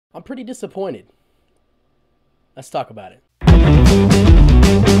I'm pretty disappointed. Let's talk about it.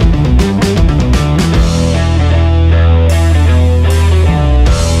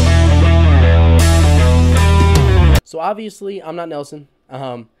 So obviously, I'm not Nelson.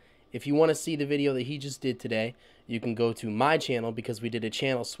 If you want to see the video that he just did today, you can go to my channel because we did a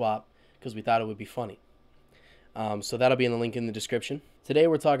channel swap because we thought it would be funny. So that'll be in the link in the description. Today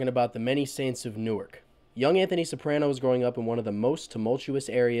we're talking about the Many Saints of Newark. Young Anthony Soprano was growing up in one of the most tumultuous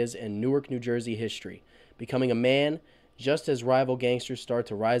areas in Newark, New Jersey history, becoming a man just as rival gangsters start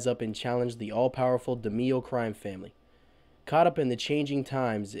to rise up and challenge the all-powerful DeMio crime family. Caught up in the changing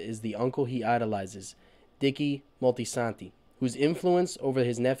times is the uncle he idolizes, Dickie Moltisanti, whose influence over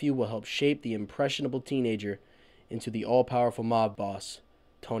his nephew will help shape the impressionable teenager into the all-powerful mob boss,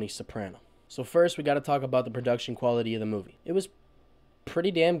 Tony Soprano. So first, we got to talk about the production quality of the movie. It was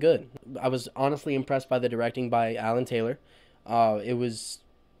pretty damn good. I was honestly impressed by the directing by Alan Taylor. It was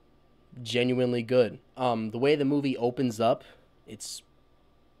genuinely good. The way the movie opens up, it's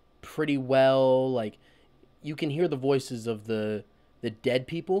pretty well, like, you can hear the voices of the dead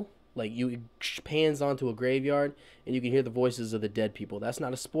people. Like, you pans onto a graveyard, and you can hear the voices of the dead people. That's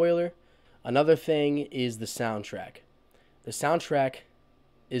not a spoiler. Another thing is the soundtrack. The soundtrack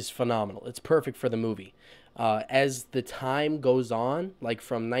is phenomenal. It's perfect for the movie. As the time goes on, like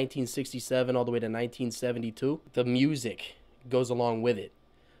from 1967 all the way to 1972, the music goes along with it.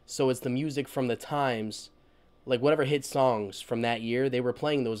 So it's the music from the times, like whatever hit songs from that year, they were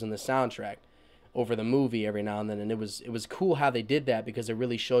playing those in the soundtrack over the movie every now and then, and it was cool how they did that because it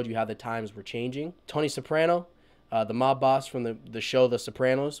really showed you how the times were changing. Tony Soprano, the mob boss from the show The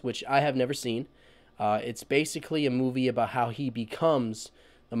Sopranos, which I have never seen. It's basically a movie about how he becomes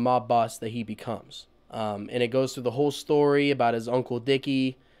the mob boss that he becomes. And it goes through the whole story about his uncle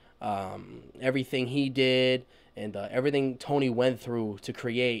Dickie, everything he did, and everything Tony went through to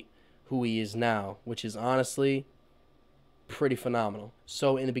create who he is now, which is honestly pretty phenomenal.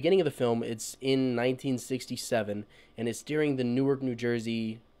 So in the beginning of the film, it's in 1967, and it's during the Newark, New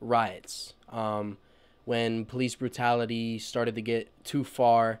Jersey riots, when police brutality started to get too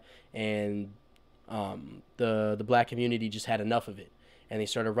far, and the black community just had enough of it, and they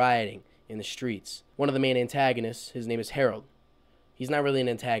started rioting in the streets. One of the main antagonists, his name is Harold. He's not really an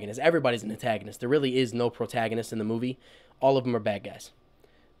antagonist. Everybody's an antagonist. There really is no protagonist in the movie. All of them are bad guys.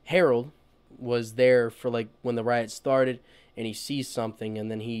 Harold was there for like when the riot started, and he sees something,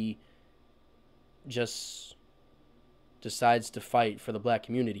 and then he just decides to fight for the black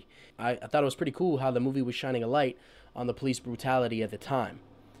community. I thought it was pretty cool how the movie was shining a light on the police brutality at the time.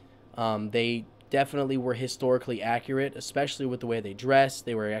 They definitely were historically accurate, especially with the way they dressed.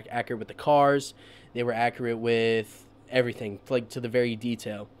 They were accurate with the cars. They were accurate with everything, like to the very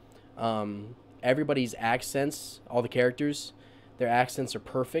detail. Everybody's accents, all the characters, their accents are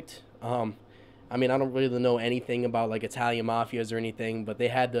perfect. I mean, I don't really know anything about like Italian mafias or anything, but they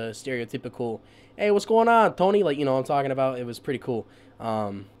had the stereotypical, hey, what's going on, Tony? Like, you know what I'm talking about? It was pretty cool.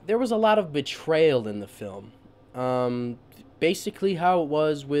 There was a lot of betrayal in the film. Basically how it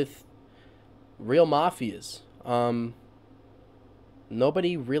was with real mafias.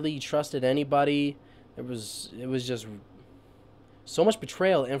 Nobody really trusted anybody. It was just so much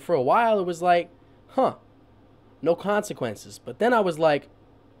betrayal, and for a while it was like, huh, no consequences. But then I was like,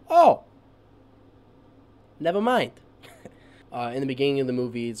 oh, never mind. In the beginning of the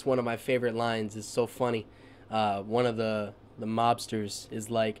movie, it's one of my favorite lines. It's so funny. One of the mobsters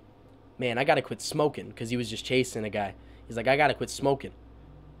is like, man, I gotta quit smoking, because he was just chasing a guy. He's like, I gotta quit smoking,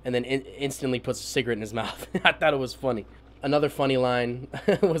 and then instantly puts a cigarette in his mouth. I thought it was funny. Another funny line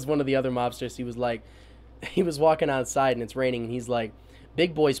was one of the other mobsters. He was like, he was walking outside and it's raining, and he's like,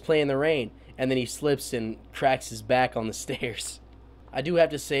 big boys play in the rain, and then he slips and cracks his back on the stairs. I do have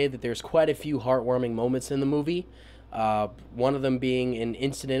to say that there's quite a few heartwarming moments in the movie. One of them being an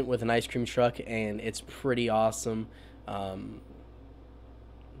incident with an ice cream truck, and it's pretty awesome.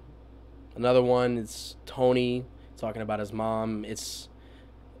 Another one is Tony talking about his mom.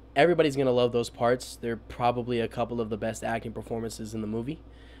 Everybody's gonna love those parts. They're probably a couple of the best acting performances in the movie.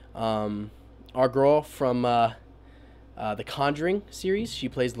 Our girl from the Conjuring series, she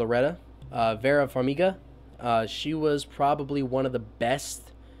plays Loretta, Vera Farmiga. She was probably one of the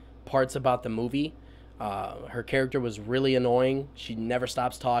best parts about the movie. Her character was really annoying. She never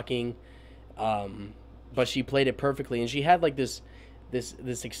stops talking, but she played it perfectly. And she had like this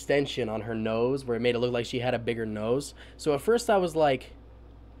extension on her nose where it made it look like she had a bigger nose. So at first I was like,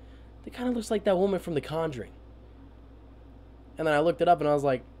 it kind of looks like that woman from The Conjuring. And then I looked it up and I was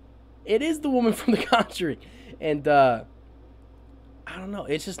like, it is the woman from The Conjuring. And I don't know,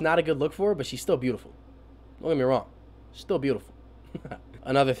 it's just not a good look for her, but she's still beautiful. Don't get me wrong, she's still beautiful.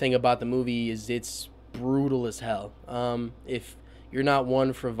 Another thing about the movie is it's brutal as hell. If you're not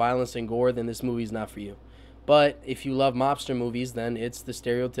one for violence and gore, then this movie's not for you. But if you love mobster movies, then it's the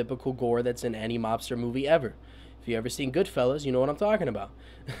stereotypical gore that's in any mobster movie ever. If you ever seen Goodfellas, you know what I'm talking about.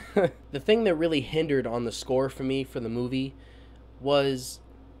 The thing that really hindered on the score for me for the movie was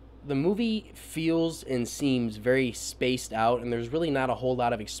the movie feels and seems very spaced out, and there's really not a whole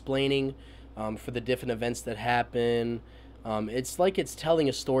lot of explaining for the different events that happen. It's like it's telling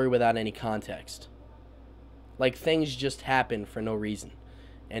a story without any context. Like things just happen for no reason.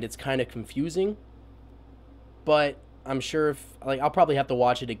 And it's kind of confusing. But I'm sure if, like, I'll probably have to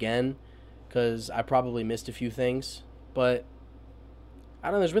watch it again because I probably missed a few things. But I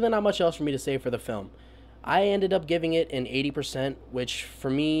don't know, there's really not much else for me to say for the film. I ended up giving it an 80%, which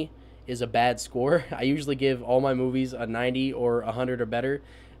for me is a bad score. I usually give all my movies a 90 or 100 or better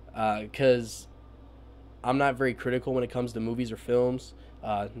because I'm not very critical when it comes to movies or films.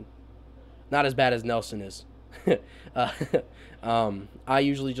 Not as bad as Nelson is. I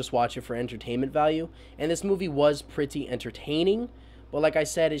usually just watch it for entertainment value, and this movie was pretty entertaining, but like I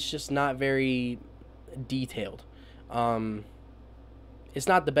said, it's just not very detailed. It's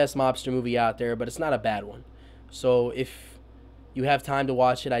not the best mobster movie out there, but it's not a bad one. So if you have time to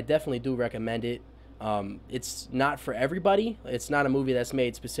watch it, I definitely do recommend it. It's not for everybody. It's not a movie that's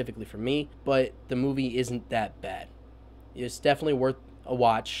made specifically for me, but the movie isn't that bad. It's definitely worth a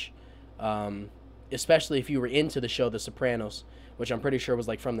watch, especially if you were into the show The Sopranos, which I'm pretty sure was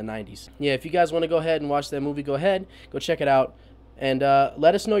like from the 90s. Yeah, if you guys want to go ahead and watch that movie, go ahead. Go check it out. And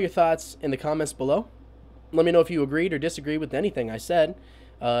let us know your thoughts in the comments below. Let me know if you agreed or disagreed with anything I said,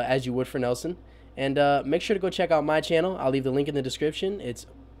 as you would for Nelson. And make sure to go check out my channel. I'll leave the link in the description. It's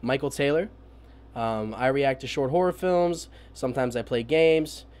Michael Taylor. I react to short horror films. Sometimes I play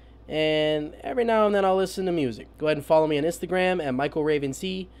games. And every now and then I'll listen to music. Go ahead and follow me on Instagram at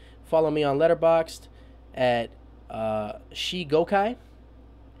MichaelRavenC. Follow me on Letterboxd at Shigokai.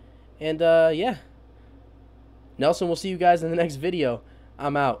 And yeah. Nelson, we'll see you guys in the next video.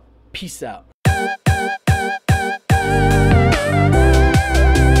 I'm out. Peace out.